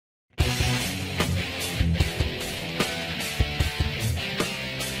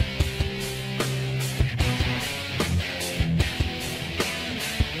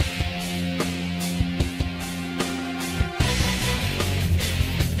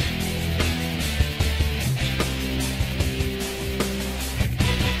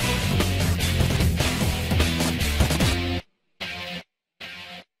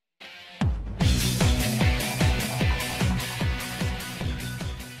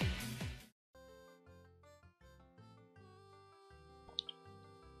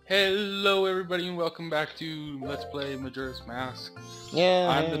Hello everybody and welcome back to Let's Play Majora's Mask. Yeah.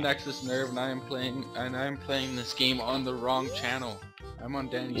 I'm the Nexus Nerve and I am playing this game on the wrong channel. I'm on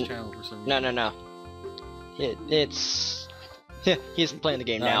Danny's channel for some reason. No. It's he's playing the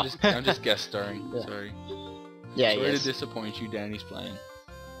game No, now. I'm just guest starring. Yeah. Sorry. Yeah, Sorry he to is. disappoint you, Danny's playing.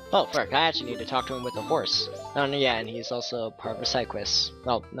 Oh, frick, I actually need to talk to him with a horse. Oh, no, yeah, and he's also part of a side quest.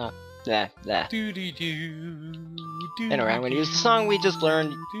 Well, not that. Anyway, Anyway, I'm gonna use the song we just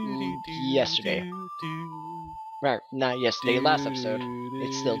learned yesterday. Right, not yesterday, last episode.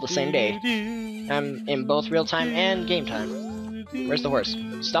 It's still the same day. I'm in both real time and game time. Where's the horse?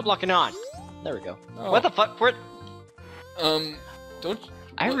 Stop locking on! There we go. Oh. What the fuck? Don't...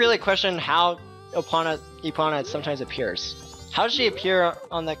 I really question how Epona sometimes appears. How does she appear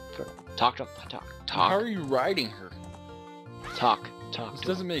on the... Talk. How are you riding her? Talk. This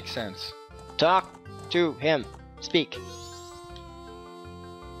doesn't make sense. Talk to him. Speak.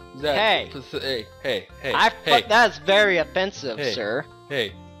 Hey! That's very offensive, Hey. sir.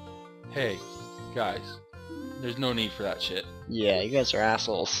 Hey, guys, there's no need for that shit. Yeah, you guys are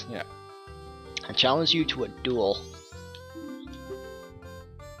assholes. Yeah. I challenge you to a duel.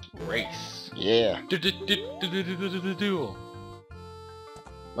 Race. Yeah. Duel.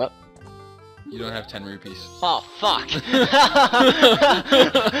 What? You don't have 10 rupees. Oh, fuck.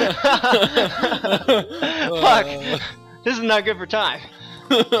 Fuck. This is not good for time.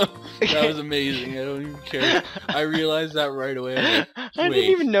 That was amazing. I don't even care. I realized that right away. I was like, I didn't wait.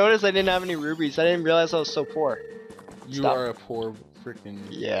 even notice I didn't have any rubies. I didn't realize I was so poor. You Stop. are a poor freaking.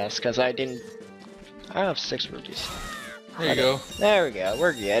 Yes, because I didn't... I have 6 rupees. There you go. There we go.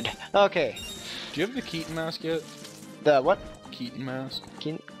 We're good. Okay. Do you have the Keaton mask yet? The what? Keaton mask?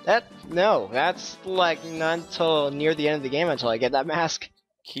 No, that's like not until near the end of the game until I get that mask.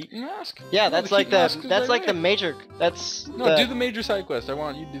 Keaton mask? Yeah, No, that's the like Keaton mask the is that's right like the away. major. That's No, do the major side quest. I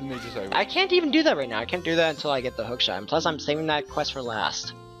want you to do the major side quest. I can't even do that right now. I can't do that until I get the hookshot. And plus, I'm saving that quest for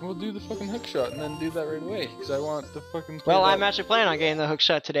last. We'll do the fucking hookshot and then do that right away. Because I want the fucking. Well, I'm actually planning on getting the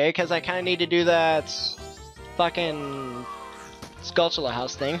hookshot today because I kind of need to do that fucking Skulltula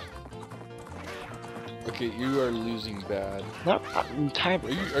house thing. Okay, you are losing bad. No, I'm tired.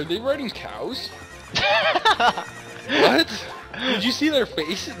 Are they riding cows? What? Did you see their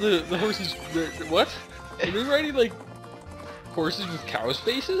faces? The horses. What? Are they riding like horses with cows'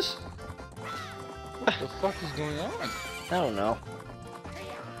 faces? What the fuck is going on? I don't know.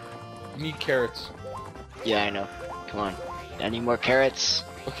 You need carrots. Yeah, I know. Come on. I need more carrots.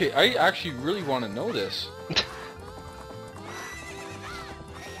 Okay, I actually really want to know this.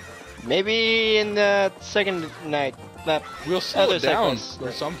 Maybe in the second night. That We'll slow other it down cycles.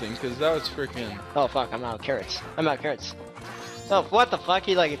 or something, because that was freaking. Oh fuck, I'm out of carrots. I'm out of carrots. Oh, what the fuck?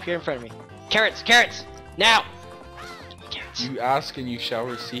 He like appeared in front of me. Carrots! Now! Carrots. You ask and you shall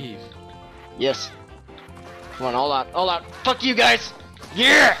receive. Yes. Come on, all out. Fuck you guys!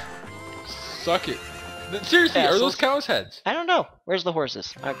 Yeah! Suck it. Seriously, are those Assholes. cows' heads? I don't know. Where's the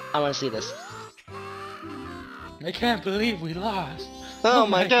horses? I want to see this. I can't believe we lost. Oh,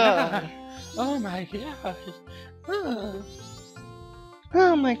 my god. Oh my god.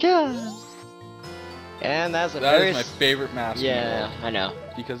 Oh my god. And that's a That very... is my favorite mask. in the Yeah, world, I know.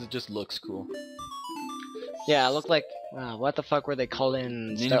 because it just looks cool. Yeah, it looked like... what the fuck were they called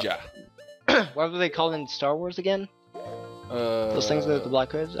in... Ninja. What were they called in Star Wars again? Those things with the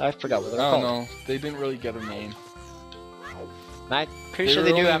black hoods? I forgot what I they're don't called. know. They didn't really get a name. I'm pretty sure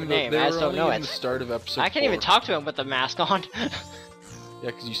they do have a name. I just don't know in it. the start of episode I can't even 4. talk to him with the mask on. Yeah,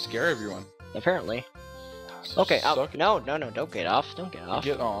 because you scare everyone. Apparently. So Okay, suck it. no, don't get off. Don't get off.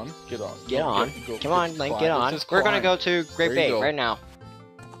 Get on. Get No, on. go- Come on, Link, climb. get It on. says We're gonna climb. go to Great There you Bay go. right now.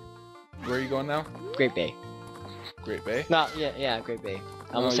 Where are you going now? Great Bay. Great Bay? No, yeah, Great Bay. I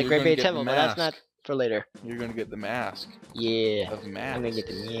No, almost said you're Great gonna Bay get the Temple, but that's not mask. for later. You're gonna get the mask. Yeah. Of masks. I'm gonna get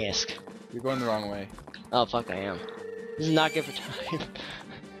the mask. You're going the wrong way. Oh, fuck, I am. This is not good for time.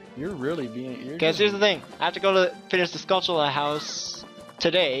 You're really being. You're Guys, just- here's the thing. I have to go to finish the Skulltula house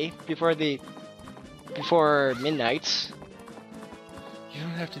today before midnight. You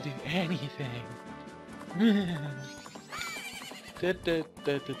don't have to do anything.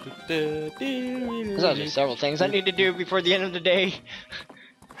 There's actually several things I need to do before the end of the day.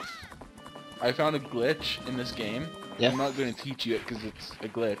 I found a glitch in this game. Yeah. I'm not going to teach you it because it's a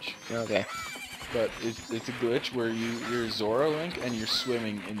glitch, Okay. but it's a glitch where you're Zora Link and you're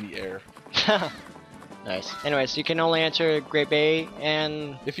swimming in the air. Nice. Anyways, you can only enter Great Bay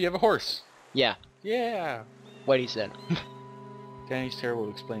and... If you have a horse. Yeah, Yeah. what he said. Danny's terrible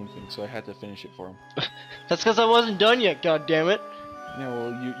at explaining things, so I had to finish it for him. That's because I wasn't done yet, God damn it. Yeah,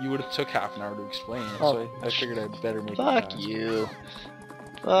 well, you would have took half an hour to explain it, Oh. so I figured I'd better make it Fuck fast. you.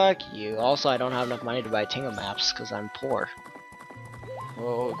 Fuck you. Also, I don't have enough money to buy Tingle maps because I'm poor.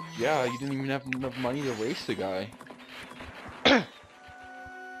 Well, yeah, you didn't even have enough money to race the guy.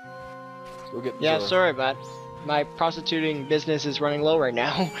 Go get the Yeah, Zora. sorry, but my prostituting business is running low right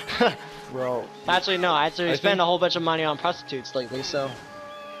now. Well, actually, no. I actually I spent think- a whole bunch of money on prostitutes lately, so.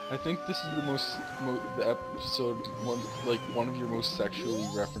 I think this is the episode one of your most sexually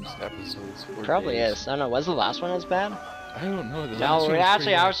referenced episodes. Or Probably days. is. I don't know. Was the last one as bad? I don't know. The last No, one was actually,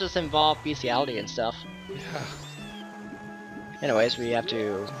 pretty I was just involved bestiality and stuff. Yeah. Anyways, we have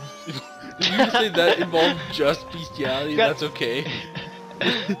to. If you say that involved just bestiality, Got- that's okay.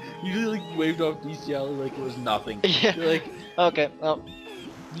 You just like waved off bestiality like it was nothing. Yeah. You're like, Okay. Well,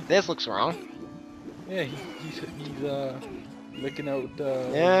 this looks wrong. yeah, he's licking out.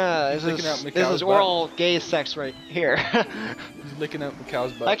 Yeah, he's licking out this Mikau's is oral gay sex right here. He's licking out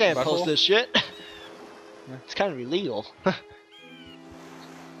Mikau's butt. I can't butthole. post this shit. Yeah. It's kind of illegal.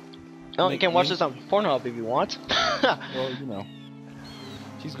 Oh, you can watch this on Pornhub if you want. Well, you know,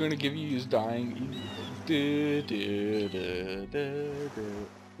 she's going to give you his dying.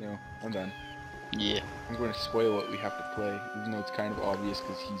 No, I'm done. Yeah. I'm going to spoil what we have to play, even though it's kind of obvious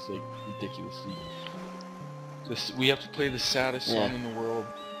because he's like ridiculously. We have to play the saddest song in the world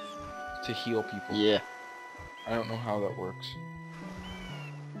to heal people. Yeah. I don't know how that works.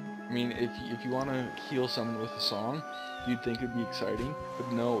 I mean, if you want to heal someone with a song, you'd think it'd be exciting,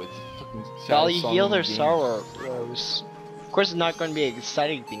 but no, it's the fucking saddest Well, you song heal in the their game. sorrows. Of course, it's not going to be an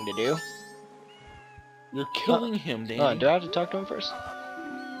exciting thing to do. You're killing him, Danny. Oh, do I have to talk to him first?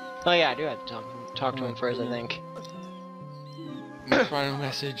 Oh yeah, I do have to talk to him first, I think. My final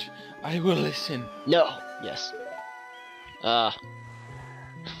message: I will listen. No. Yes.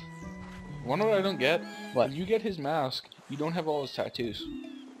 One what I don't get. What? When you get his mask, you don't have all his tattoos.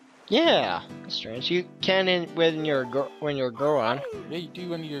 Yeah. That's strange. You can when you're Goron. Yeah, you do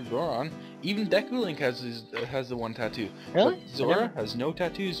when you're Goron. Even Deku Link has the one tattoo. Really? But Zora has no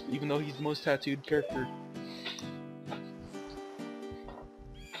tattoos, even though he's the most tattooed character.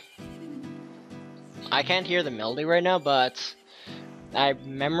 I can't hear the melody right now, but I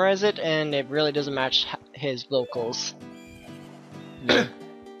memorize it, and it really doesn't match his vocals. Yeah.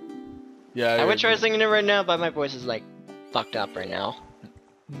 Yeah. I would try singing it right now, but my voice is like fucked up right now.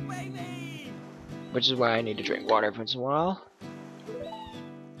 Which is why I need to drink water once in a while.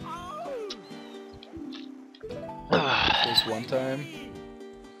 This one time,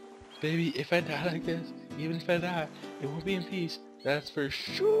 baby, if I die like this, even if I die, it won't be in peace. That's for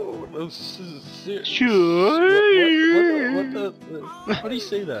sure. Sure. How do you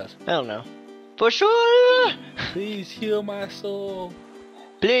say that? I don't know. For sure. Please heal my soul.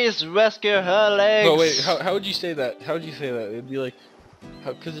 Please rescue her legs. Oh wait, how would you say that? How would you say that? It'd be like,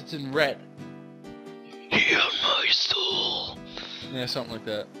 because it's in red. Heal my soul. Yeah, something like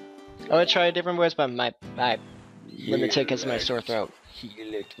that. I would try a different voice, but my limited because of my sore throat.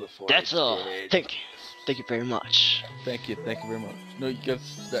 Heal it before That's all. Thank you very much. Thank you very much. No, you got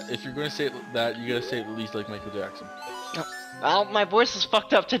if you're gonna say that, you gotta say it at least like Michael Jackson. Well, my voice is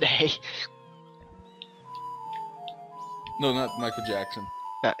fucked up today. No, not Michael Jackson.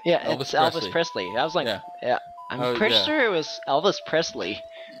 Yeah, Elvis it's Presley. Elvis Presley. I was like, Yeah. I'm pretty sure it was Elvis Presley.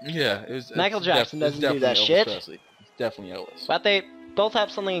 Yeah, it was. Michael Jackson doesn't do that Elvis shit. Presley. It's definitely Elvis. But they both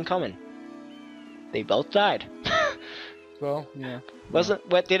have something in common. They both died. Well, yeah.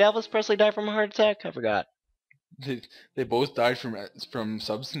 What did Elvis Presley die from a heart attack? I forgot. They both died from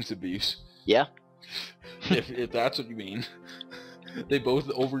substance abuse. Yeah. if that's what you mean. They both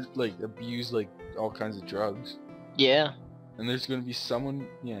abused all kinds of drugs. Yeah. And there's gonna be someone,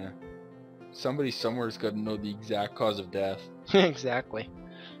 somebody somewhere's got to know the exact cause of death. Exactly.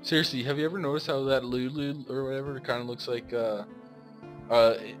 Seriously, have you ever noticed how that Lulu or whatever kind of looks like a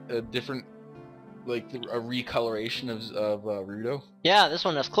different, a recoloration of Rudo? Yeah, this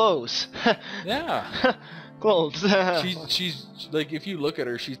one has clothes. Yeah. Clothes. she's like, if you look at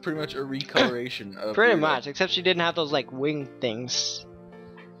her, she's pretty much a recoloration of Pretty Rudo. much, except she didn't have those wing things.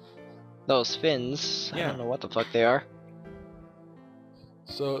 Those fins. Yeah. I don't know what the fuck they are.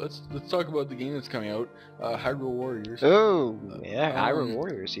 So let's talk about the game that's coming out, Hyrule Warriors. Oh, yeah, Hyrule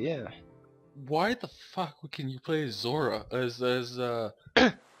Warriors, yeah. Why the fuck can you play as Zora as Rudo?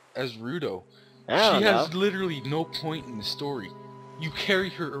 I don't She know. has literally no point in the story. You carry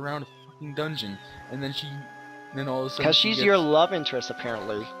her around a fucking dungeon, and then all of a sudden Because she's your love interest,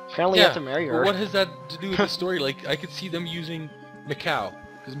 apparently. Apparently you have to marry her. But what has that to do with the story? I could see them using Mikau.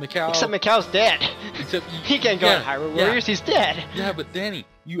 Because Mikau... Except Mikau's dead. Except He can't go to Hyrule Warriors, he's dead. Yeah, but Danny,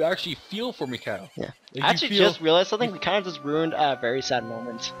 you actually feel for Mikau. Yeah. Like, I actually just realized something. We kind of just ruined a very sad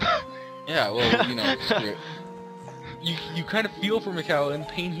moment. Yeah, well, screw it. you kind of feel for Mikhail and the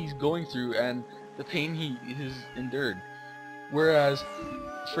pain he's going through and the pain he has endured. Whereas,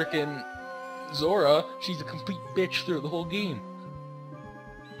 frickin' Zora, she's a complete bitch through the whole game.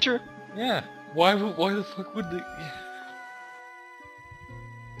 True. Yeah. Why the fuck would they...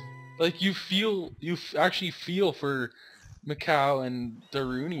 Like, you actually feel for Mikhail and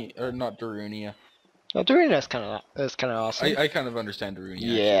Darunia, or not Darunia. Well, doing that's kind of awesome. I kind of understand Darunia.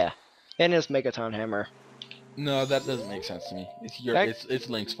 Yeah. Actually. And his Megaton Hammer. No, that doesn't make sense to me. It's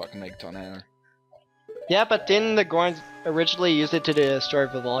Link's fucking Megaton Hammer. Yeah, but didn't the Gorons originally use it to destroy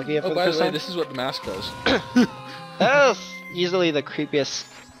Volvagia for the by first the way, time? this is what the mask does. That was easily the creepiest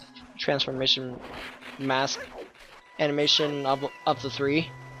transformation mask animation of the 3.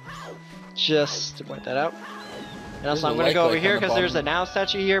 Just to point that out. And also, I'm gonna go over here because there's a now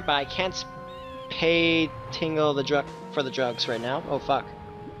statue here, but I can't pay Tingle for the drugs right now. Oh fuck.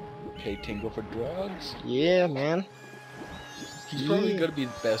 Pay Tingle for drugs? Yeah, man. He's probably gonna be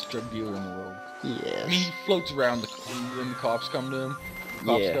the best drug dealer in the world. Yes. I mean, he floats around when the cops come to him.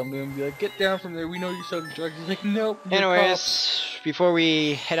 Cops come to him and be like, get down from there, we know you're selling drugs. He's like, nope. Anyways, before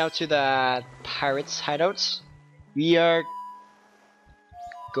we head out to the pirates' hideouts, we are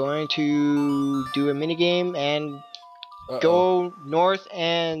going to do a minigame and go north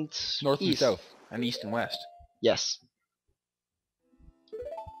and north east. and south, and east and west. Yes.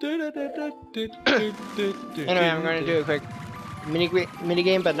 Anyway, I'm going to do a quick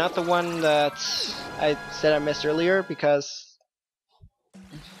minigame, but not the one that I said I missed earlier, because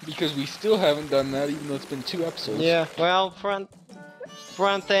we still haven't done that, even though it's been 2 episodes. Yeah, well, for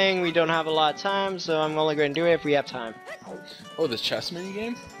one thing, we don't have a lot of time, so I'm only going to do it if we have time. Oh, this chess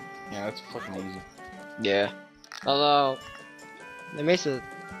minigame? Yeah, that's fucking easy. Yeah. Although, the Mesa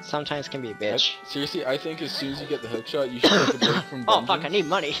sometimes can be a bitch. Seriously, I think as soon as you get the hook shot, you should take a break from Oh fuck, I need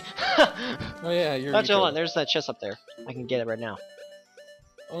money! Oh yeah, you're hold on, there's that chest up there. I can get it right now.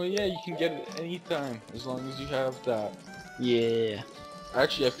 Oh yeah, you can get it anytime, as long as you have that. Yeah.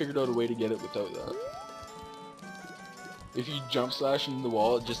 Actually, I figured out a way to get it without that. If you jump slash into the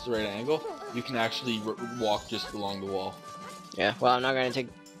wall at just the right angle, you can actually walk just along the wall. Yeah, well, I'm not gonna take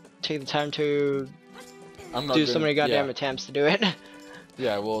the time to do so many goddamn attempts to do it.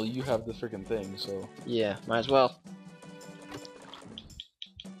 Yeah, well, you have the freaking thing, so... Yeah, might as well.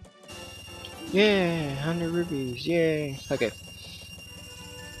 Yeah, 100 rupees, yay. Okay.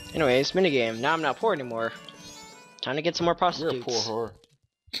 Anyways, minigame. Now I'm not poor anymore. Time to get some more prostitutes. You're a poor whore.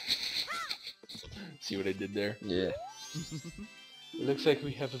 See what I did there? Yeah. It looks like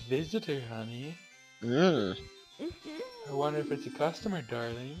we have a visitor, honey. Mmm. I wonder if it's a customer,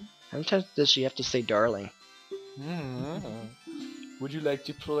 darling. How many times does she have to say darling? Would you like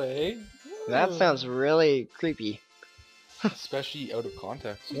to play? That sounds really creepy. Especially out of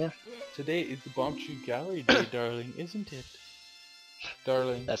context. Yeah. Today is the Bomb Tree Gallery Day, darling, isn't it?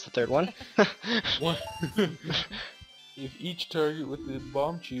 Darling. That's the third one. If each target with the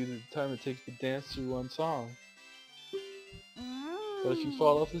bomb chew, the time it takes to dance through one song. But if you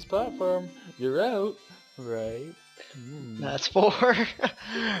fall off this platform, you're out, right? That's 4.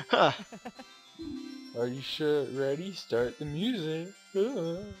 Huh. Are you sure? Ready? Start the music.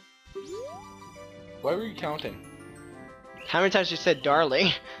 Why were you counting? How many times you said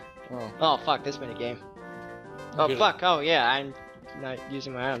darling? Oh. Oh fuck, this minigame. Oh fuck, oh yeah, I'm not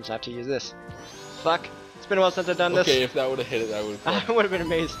using my items, I have to use this. Fuck, it's been a while since I've done this. Okay, if that would have hit it, I would have I would have been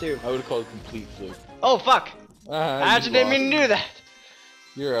amazed too. I would have called it complete fluke. Oh fuck! I actually didn't mean to do that!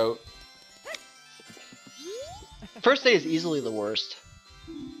 You're out. First day is easily the worst.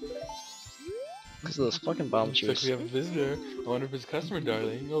 Because of those fucking bomb chews. Looks like we have a visitor. I wonder if it's a customer,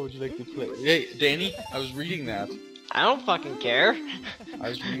 darling. Oh, would you like to play? Hey, Danny, I was reading that. I don't fucking care. I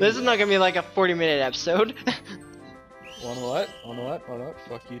was reading This is not gonna be like a 40-minute episode. Wanna what? Wanna what? Wanna what?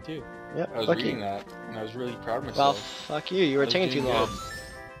 Fuck you too. Yep, I was reading that, and I was really proud of Well, myself. fuck you. You were taking too long. Good.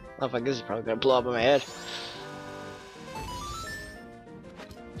 Oh fuck, this is probably gonna blow up in my head.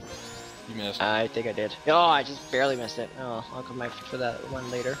 You missed. I think I did. Oh, I just barely missed it. Oh, I'll come back for that one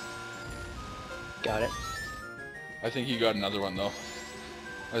later. Got it. I think you got another one though.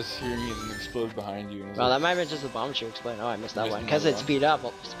 I was hearing it explode behind you. And Well, that might have been just a bomb chew explain. Oh, I missed that one. Because another it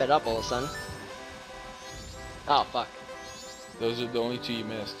one? sped up all of a sudden. Oh, fuck. Those are the only 2 you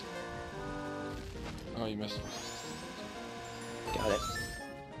missed. Oh, you missed. Got it.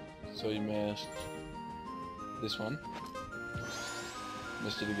 So you missed this one.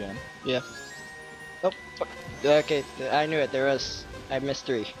 Missed it again. Yeah. Oh, fuck. Okay, I knew it. I missed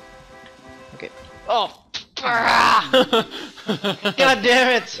 3. Okay. Oh! God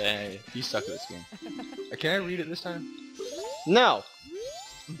damn it! Hey, you suck at this game. Can I read it this time? No!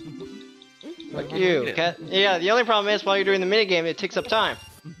 Fuck you. Yeah, the only problem is while you're doing the minigame, it takes up time.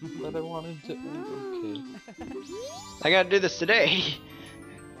 But I wanted to. Okay. I gotta do this today.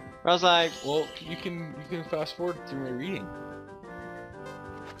 I was like, well, you can fast forward through my reading.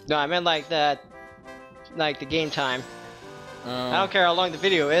 No, I meant like that, like the game time. I don't Oh. care how long the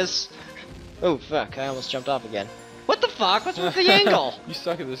video is. Oh fuck! I almost jumped off again. What the fuck? What's with the angle? You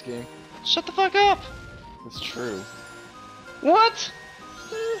suck at this game. Shut the fuck up! It's true. What?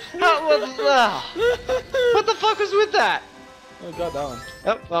 How was what the fuck was with that? Oh, got that one.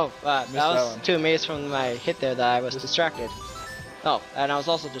 That was two mates from my hit there that I was distracted. Oh, and I was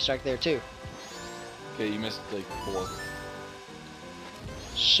also distracted there too. Okay, you missed like 4.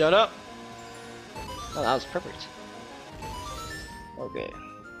 Shut up! Oh, that was perfect. Okay.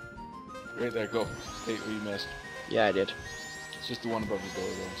 Right there, go. Hey, what you missed. Yeah, I did. It's just the one above the door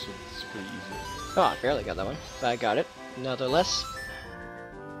though, so it's pretty easy. Oh, I barely got that one, but I got it. Nonetheless.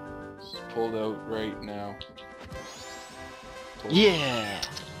 It's pulled out right now. Yeah!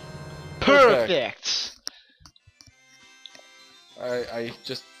 Perfect! I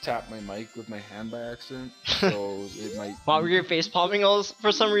just tapped my mic with my hand by accident, so it might... While were your face palming all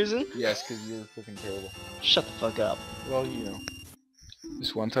for some reason? Yes, because you're freaking terrible. Shut the fuck up. Well, you know.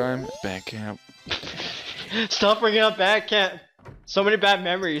 This one time, at band camp... Stop bringing up bad camp. So many bad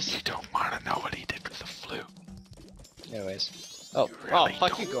memories. You don't want to know what he did with the flute. Anyways. Oh, really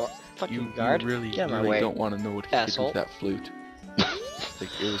fuck you, fuck you, guard. You really, Get out of my really way. don't want to know what he Asshole. did with that flute. Like,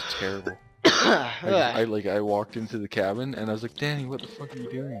 it was terrible. I walked into the cabin and I was like, Danny, what the fuck are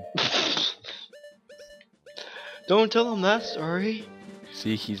you doing? Don't tell him that story.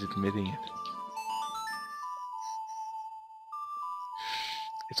 See, he's admitting it.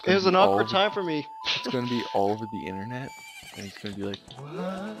 It was an awkward time for me. It's gonna be all over the internet, and he's gonna be like,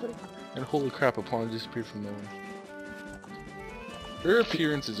 what? And holy crap, Apollo disappeared from nowhere. Their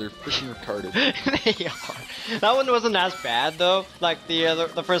appearances are freaking retarded. They are. That one wasn't as bad though. Like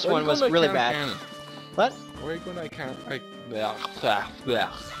the first one was really bad. Cannon? What? Where are you going to cannon?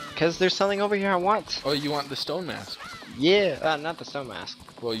 Because there's something over here I want. Oh, you want the stone mask? Yeah, not the stone mask.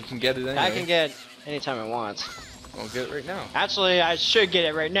 Well, you can get it anyway. I can get it anytime I want. I'll get it right now. Actually, I should get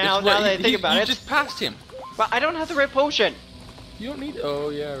it right now. Now that I think about it. You just passed him. But I don't have the red potion. You don't need.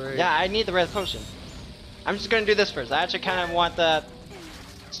 Oh yeah, right. Yeah, I need the red potion. I'm just gonna do this first. I actually kind of want the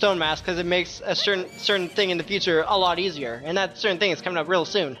stone mask because it makes a certain thing in the future a lot easier, and that certain thing is coming up real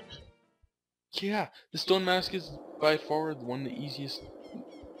soon. Yeah, the stone mask is by far one of the easiest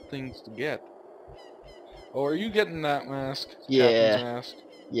things to get. Oh, are you getting that mask? Yeah. Captain's mask?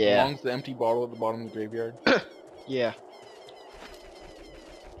 Yeah. Along with the empty bottle at the bottom of the graveyard? Yeah.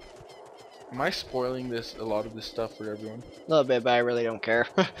 Am I spoiling a lot of this stuff for everyone? A little bit, but I really don't care.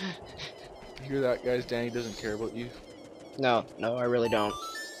 You hear that, guys? Danny doesn't care about you. No, I really don't.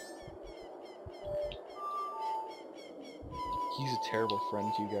 He's a terrible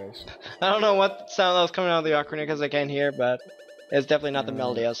friend to you guys. I don't know what sound that was coming out of the ocarina because I can't hear, but it's definitely not the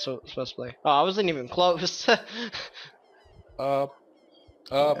melody I was supposed to play. Oh, I wasn't even close. Up,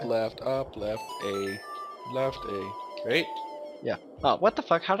 left, A, left, A. Right? Yeah. Oh, what the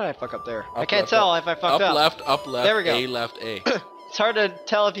fuck? How did I fuck up there? I Up, can't left, tell if I fucked up. Up, left, There we go. A, left, A. It's hard to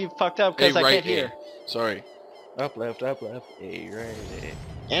tell if you fucked up because I can't hear. A. Sorry. Up, left, A, right, A.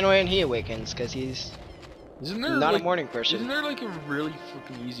 Anyway, and he awakens because he's Isn't there not like, a morning person. Isn't there like a really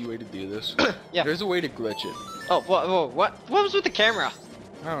freaking easy way to do this? Yeah. There's a way to glitch it. Oh, what was with the camera?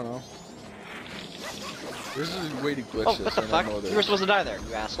 I don't know. There's a way to glitch Oh, this. what the fuck? You were supposed to die there,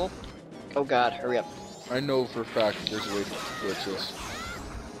 you asshole. Oh god, hurry up. I know for a fact that there's a way to glitch this.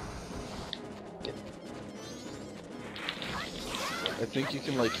 I think you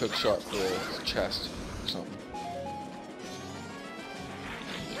can like hook shot the chest or something.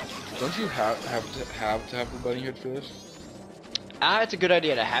 Don't you have to have the bunny hood for this? Ah, it's a good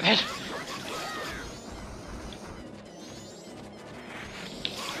idea to have it.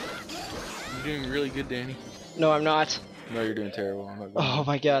 You're doing really good, Danny. No, I'm not. No, you're doing terrible. I'm not going Oh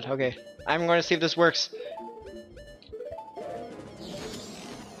my god, okay. I'm going to see if this works.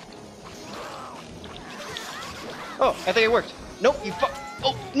 Oh, I think it worked. Nope, you fuck.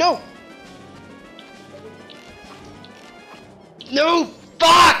 Oh, no! No!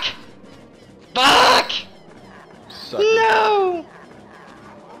 Fuck! Fuck! Sucker. No!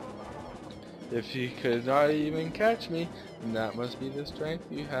 If you could not even catch me, then that must be the strength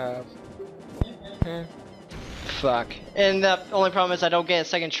you have. Eh. Fuck. And the only problem is I don't get a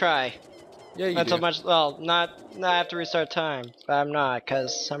second try. Yeah, you Until do. much. Well, not. I have to restart time, but I'm not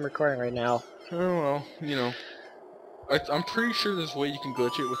because I'm recording right now. Oh well, you know. I'm pretty sure there's a way you can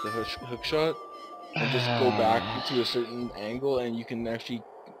glitch it with the hook shot and just go back to a certain angle, and you can actually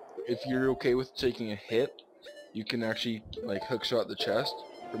if you're okay with taking a hit, you can actually like hookshot the chest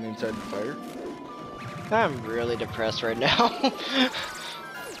from inside the fire. I'm really depressed right now.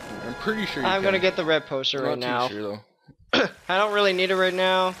 I'm pretty sure I'm gonna get the red potion right now. Not too sure though. I don't really need it right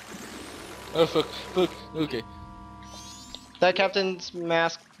now. Oh fuck, fuck, okay. That captain's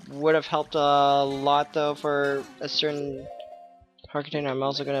mask would have helped a lot though for a certain hard container. I'm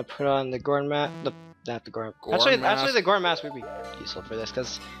also gonna put on the Gorn mask. Not the Gorn. Actually, the Gorn mask would be useful for this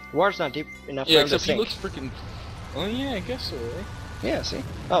because the water's not deep enough for him to sink. He looks freaking. Oh yeah, I guess so, right? Yeah, see?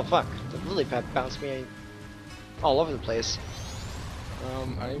 Oh fuck, the lily pad bounced me all over the place.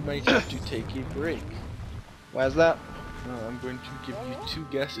 I might have to take a break. Why is that? I'm going to give you 2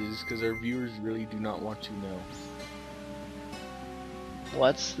 guesses because our viewers really do not want to know.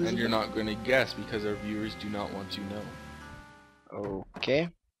 What's this? And you're not going to guess because our viewers do not want to know. Okay.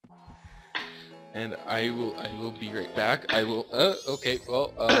 And I will be right back. I will. Okay.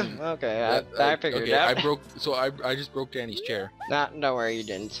 Well. Okay. I figured it out. I broke. So I just broke Danny's chair. Nah, don't worry, you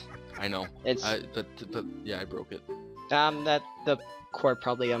didn't. I know. It's. But yeah, I broke it. That the cord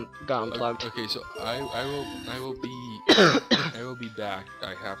probably got unplugged. Okay. So I will be I will be back.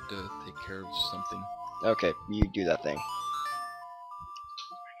 I have to take care of something. Okay, you do that thing.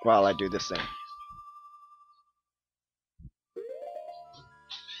 While I do this thing.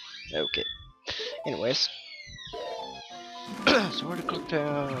 Okay. Anyways. So where to click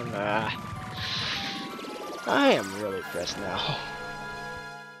down? I am really pressed now.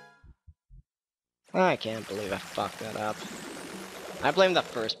 I can't believe I fucked that up. I blame the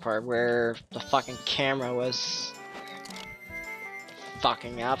first part where the fucking camera was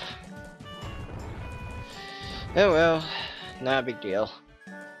fucking up. Oh well, not a big deal.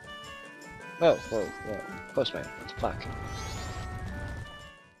 Whoa, whoa, whoa. Postman, what the fuck?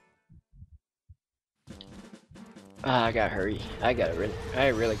 I gotta hurry. I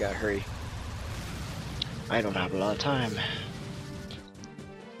really gotta hurry. I don't have a lot of time.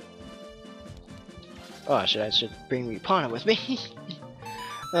 Oh, I should bring Ripana with me.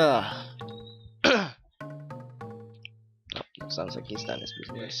 Oh, sounds like he's done his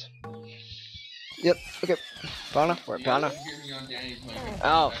business. Yep, okay. Pana, where Pana?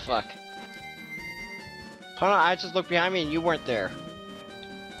 Oh, fuck. Pana, I just looked behind me and you weren't there.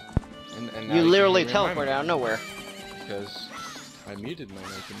 And you literally teleported out of nowhere. Because I muted my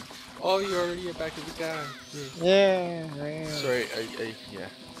mic. Oh, you already get back to the guy. Yeah. Sorry, yeah.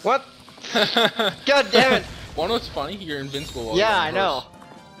 What? God damn it! Wanna know what's funny? You're invincible. Yeah, I know.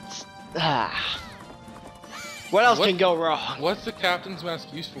 What else can go wrong? What's the captain's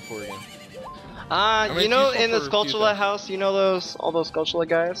mask useful for again? You know, in the Skulltula house, you know all those Skulltula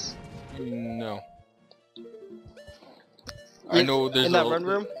guys? No. I know there's in that one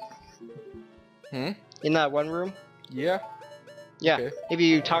room. Hmm. In that one room. Yeah. Yeah. Okay. If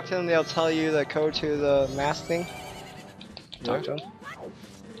you talk to them, they'll tell you the code to the mask thing. Talk to them.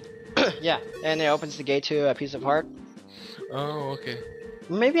 Yeah, and it opens the gate to a piece of heart. Oh, okay.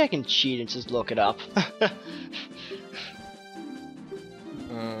 Maybe I can cheat and just look it up.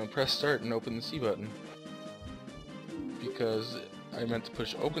 Press start and open the C button. Because I meant to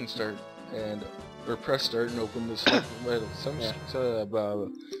push open start or press start and open the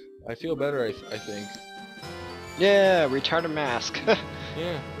I feel better, I think. Yeah, retarded mask.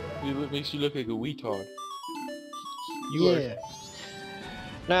 Yeah, it makes you look like a retard. Yeah.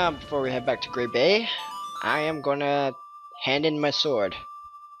 Now, before we head back to Great Bay, I am gonna hand in my sword.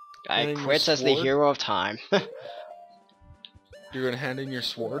 I quit as the hero of time. You're gonna hand in your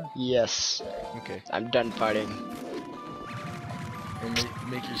sword? Yes. Okay. I'm done fighting. And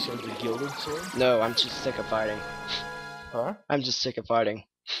make your sword the gilded sword? No, I'm just sick of fighting. Huh? I'm just sick of fighting.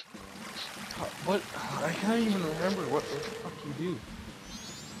 What? I can't even remember what the fuck you do.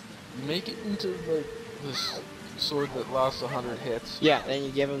 You make it into like this sword that lasts 100 hits. Yeah, then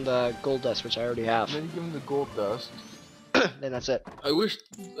you give him the gold dust, which I already have. And then you give him the gold dust. Then that's it. I wish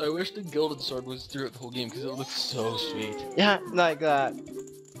the gilded sword was throughout the whole game because it looks so sweet. Yeah, like that.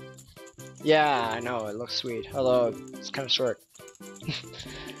 Yeah, I know, it looks sweet. Although it's kind of short.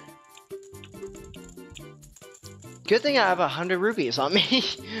 Good thing I have 100 rupees on me.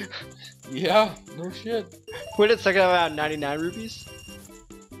 Yeah, no shit. Would it suck if I had 99 rupees?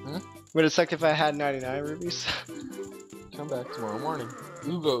 Huh? Would it suck if I had 99 rupees? Come back tomorrow morning.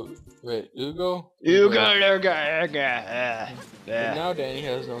 Ugo. Wait, Ugo? Ugo. But now Danny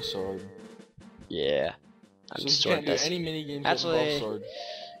has no sword. Yeah. So he can't do any minigames that involve sword.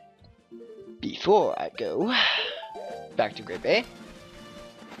 Before I go back to Great Bay,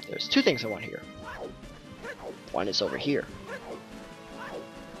 there's 2 things I want here. One is over here.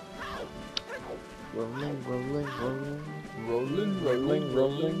 Rolling, rolling, rolling, rolling, rolling,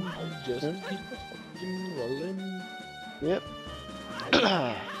 rolling. Just keep fucking rolling. Yep.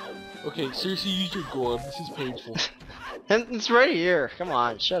 Okay, seriously, use your gourd. This is painful. And it's right here. Come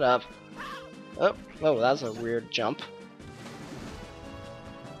on, shut up. Oh, oh, that's a weird jump.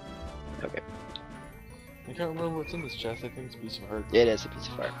 Okay. I can't remember what's in this chest. I think it's a piece of art. It is a piece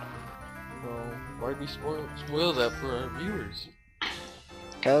of art. Well, why'd we spoil that for our viewers?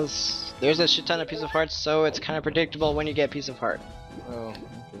 Because there's a shit ton of piece of hearts, so it's kind of predictable when you get a piece of heart. Oh,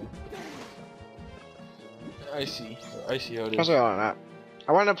 okay. I see. I see how it is. What's going on?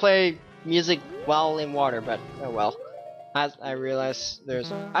 I want to play music while in water, but oh well. As I realize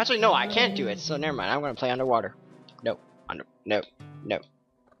there's... Actually, no, I can't do it, so never mind. I'm going to play underwater. No. No. No.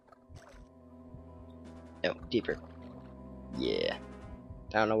 No. Deeper. Yeah.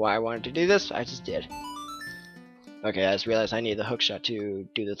 I don't know why I wanted to do this. I just did. Okay, I just realized I need the hook shot to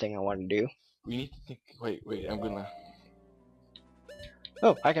do the thing I want to do. We need to think... Wait, I'm gonna...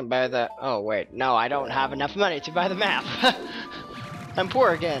 Oh, I can buy that. Oh, wait. No, I don't have enough money to buy the map. I'm poor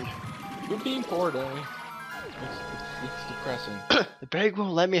again. You're being poor, Danny. It's depressing. The bank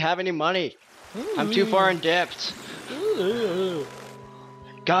won't let me have any money. I'm too far in debt.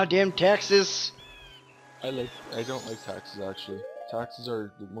 Goddamn taxes. I don't like taxes, actually. Taxes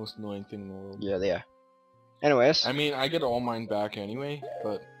are the most annoying thing in the world. Yeah, they are. Anyways. I mean, I get all mine back anyway,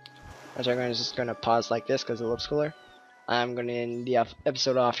 but... I'm just gonna pause like this because it looks cooler. I'm gonna end the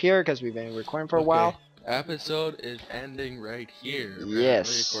episode off here because we've been recording for a while. Episode is ending right here.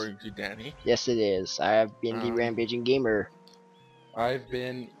 Yes. According to Danny. Yes, it is. I have been TheRampagingGamer. I've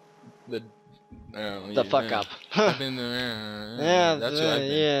been the... the fuck up. I've been the... Yeah, that's who I've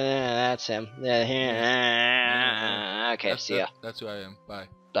been. Yeah, that's him. Yeah, okay, see ya. That's who I am. Bye.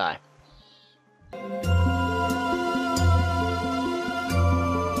 Bye.